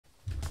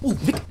Ooh,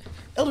 Vic,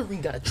 Elden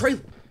Ring got a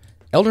trailer.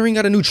 Elden Ring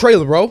got a new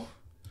trailer, bro.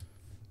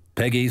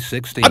 Peggy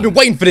 16. I've been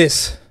waiting for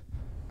this.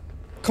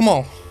 Come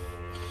on.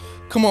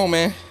 Come on,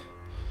 man.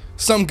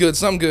 Something good,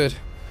 something good.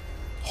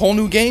 Whole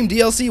new game,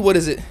 DLC, what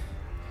is it?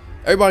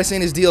 Everybody's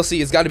saying it's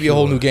DLC, it's got to be a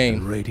whole new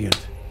game.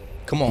 Radiant.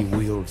 Come on. He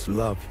wields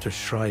love to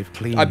shrive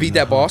clean. I beat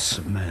that boss.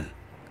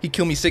 He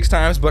killed me 6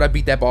 times, but I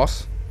beat that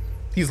boss.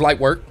 He's light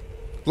work.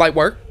 Light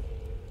work.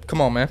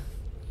 Come on, man.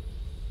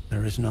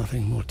 There is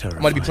nothing more terrifying.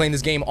 I'm going to be playing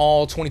this game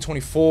all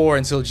 2024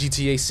 until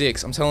GTA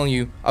 6. I'm telling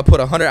you, I put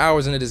 100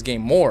 hours into this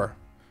game more.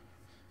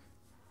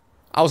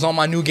 I was on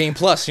my new game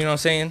plus, you know what I'm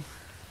saying?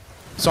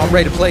 So I'm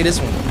ready to play this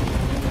one.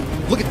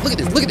 Look at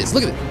this, look at this,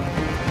 look at it.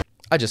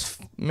 I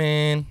just,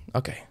 man,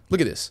 okay,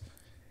 look at this.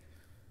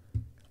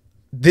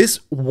 This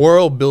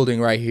world building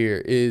right here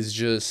is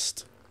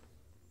just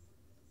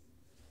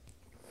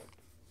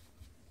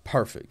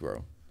perfect,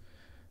 bro.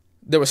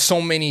 There were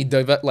so many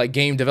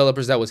game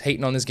developers that was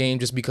hating on this game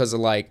just because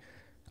of I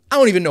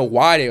don't even know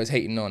why they was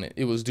hating on it.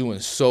 It was doing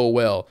so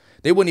well.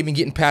 They wasn't even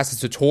getting past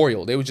the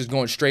tutorial. They was just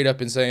going straight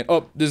up and saying,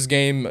 "Oh, this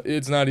game,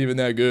 it's not even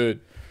that good."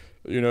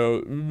 You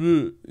know,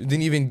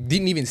 didn't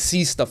even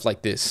see stuff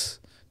like this.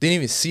 Didn't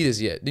even see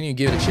this yet. Didn't even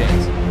give it a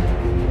chance.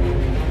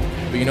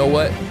 But you know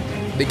what?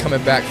 They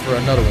coming back for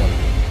another one.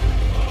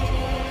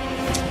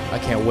 I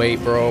can't wait,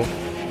 bro.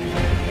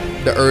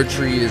 The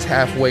Erdtree is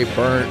halfway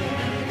burnt.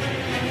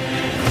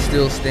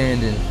 Still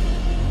standing.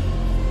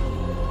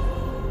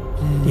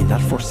 In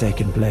that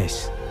forsaken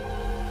place,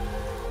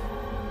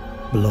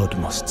 blood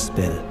must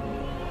spill.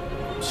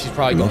 She's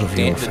probably going to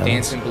dance the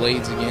dancing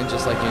blades again,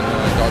 just like in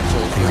Dark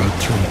Souls 3.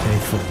 Erdtree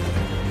faithful.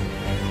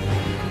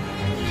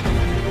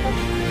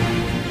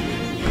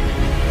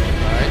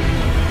 Alright.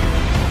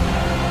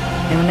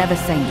 They were never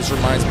saints. This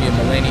reminds me of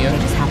Millennia. They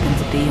just happened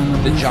to be on the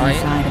losing giant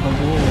side of a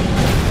wall.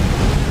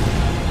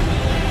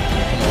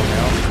 Come on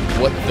now.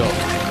 What the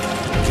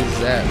is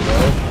that,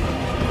 bro?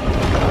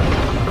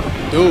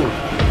 Dude,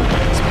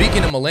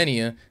 speaking of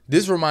Millennia,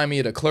 this reminds me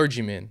of the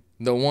Clergyman.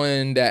 The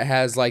one that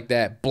has like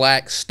that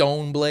black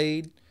stone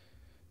blade.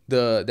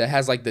 That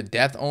has like the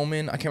death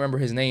omen. I can't remember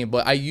his name,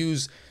 but I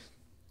used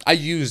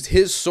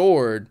his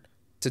sword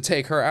to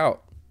take her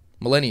out.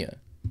 Millennia.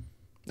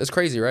 That's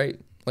crazy, right?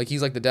 Like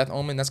he's like the death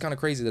omen. That's kind of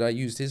crazy that I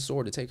used his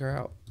sword to take her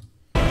out.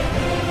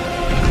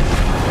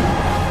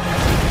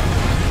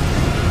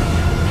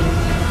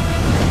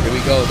 Here we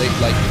go. They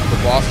like the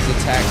boss's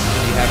attacks.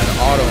 You have an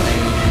auto aim.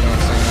 You know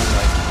what I'm saying?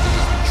 Like they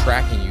just be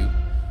tracking you.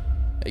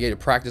 You get to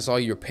practice all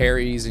your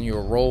parries and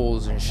your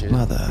rolls and shit.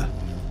 Mother,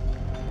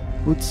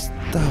 wouldst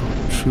thou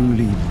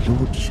truly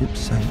lordship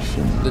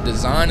sanction? The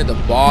design of the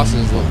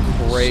bosses look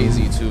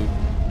crazy too.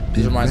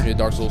 This reminds me of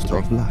Dark Souls 3.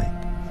 Of light.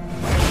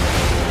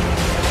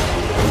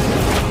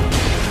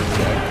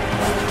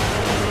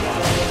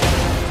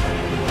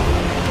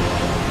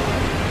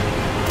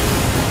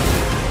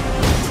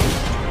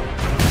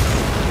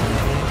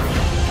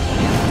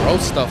 Throw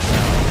stuff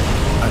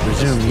now. I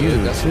presume you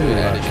that's too good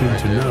are attitude keen right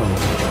to there. know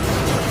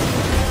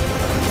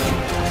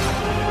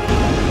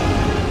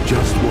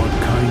just what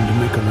kind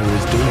Mikola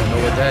is doing. I don't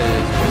know what that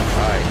is.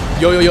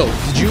 Alright.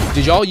 Yo.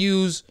 Did y'all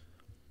use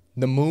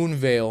the Moon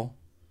Veil,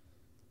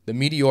 the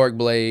Meteoric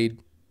Blade,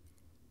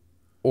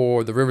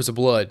 or the Rivers of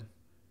Blood?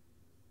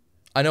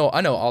 I know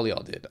all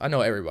y'all did. I know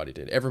everybody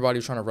did. Everybody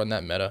was trying to run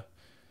that meta.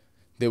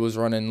 They was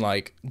running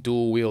like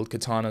dual wield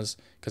katanas,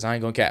 because I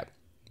ain't gonna cap.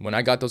 When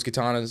I got those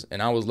katanas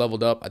and I was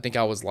leveled up, I think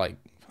I was like,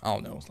 I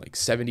don't know, like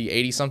 70,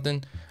 80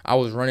 something. I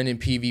was running in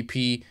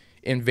PvP,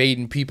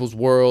 invading people's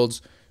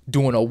worlds,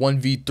 doing a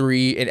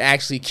 1v3 and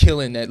actually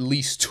killing at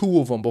least 2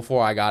 of them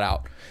before I got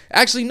out.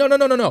 Actually,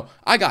 no.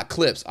 I got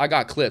clips. I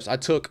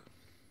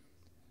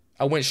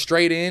went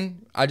straight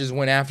in. I just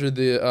went after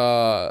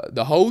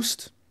the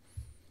host.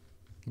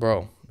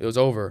 Bro, it was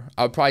over.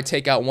 I would probably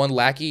take out one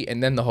lackey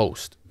and then the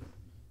host.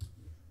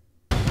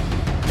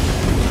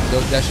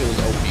 That shit was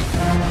OP.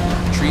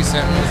 Tree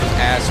Sentinels was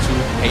ass too.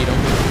 Hate them.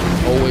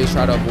 Always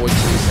try to avoid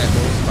Tree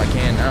Sentinels if I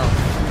can now.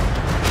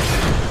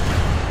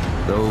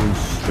 Those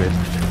stripped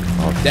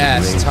of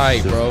That's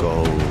tight, bro.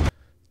 gold.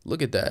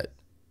 Look at that.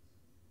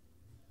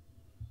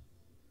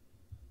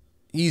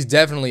 He's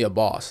definitely a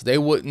boss. They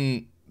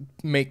wouldn't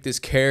make this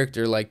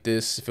character like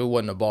this if it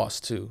wasn't a boss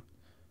too.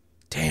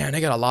 Damn,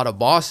 they got a lot of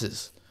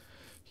bosses.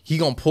 He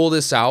gonna pull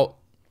this out.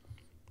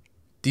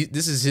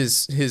 This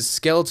is his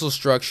skeletal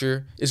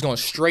structure is gonna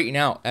straighten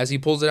out as he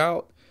pulls it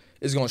out.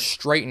 It's gonna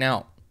straighten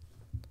out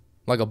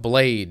like a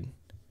blade.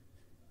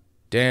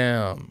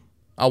 Damn,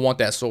 I want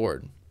that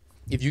sword.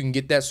 If you can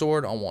get that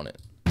sword, I want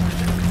it.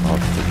 Of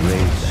the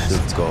race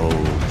of gold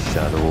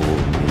shall all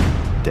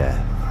meet death.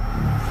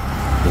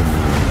 In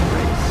the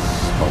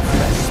embrace of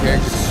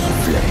restless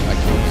I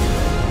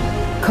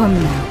can't. Come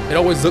now. It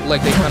always looked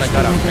like they kind of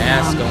got a Touch the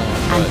mask realm on,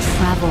 and but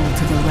travel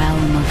to the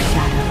realm of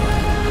shadow.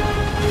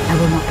 I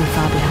will not be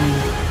far behind.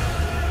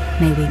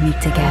 May we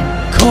meet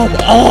again. come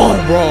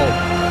on, bro.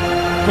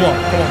 Come on.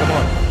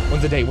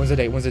 When's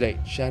the date?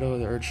 Shadow of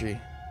the Erdtree.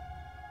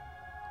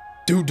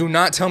 Dude, do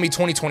not tell me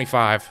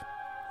 2025.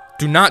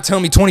 Do not tell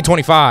me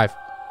 2025.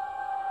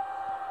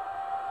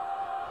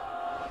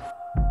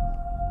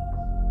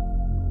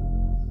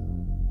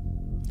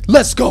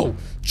 Let's go.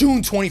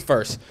 June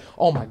 21st.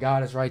 Oh my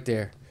God, it's right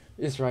there.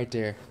 It's right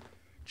there.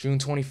 June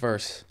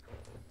 21st.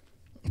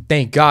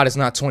 Thank God it's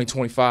not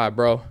 2025,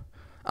 bro.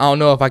 I don't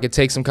know if I could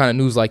take some kind of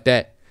news like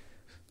that.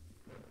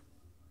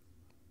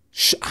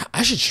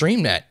 I should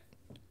stream that.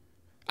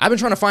 I've been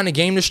trying to find a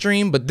game to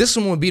stream, but this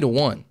one would be the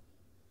one.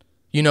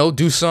 You know,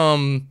 do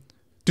some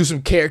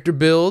character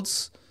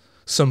builds,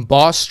 some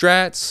boss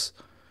strats.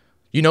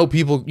 You know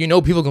people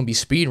gonna be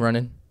speed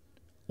running.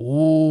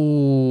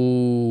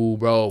 Ooh,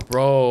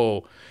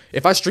 bro.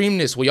 If I stream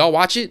this, will y'all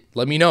watch it?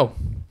 Let me know.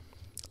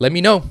 Let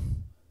me know.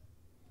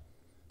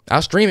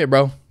 I'll stream it,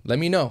 bro. Let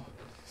me know.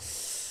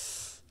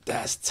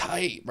 That's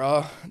tight,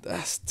 bro.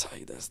 That's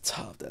tight. That's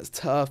tough. That's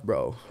tough,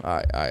 bro.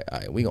 All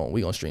right. We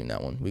gonna stream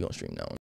that one.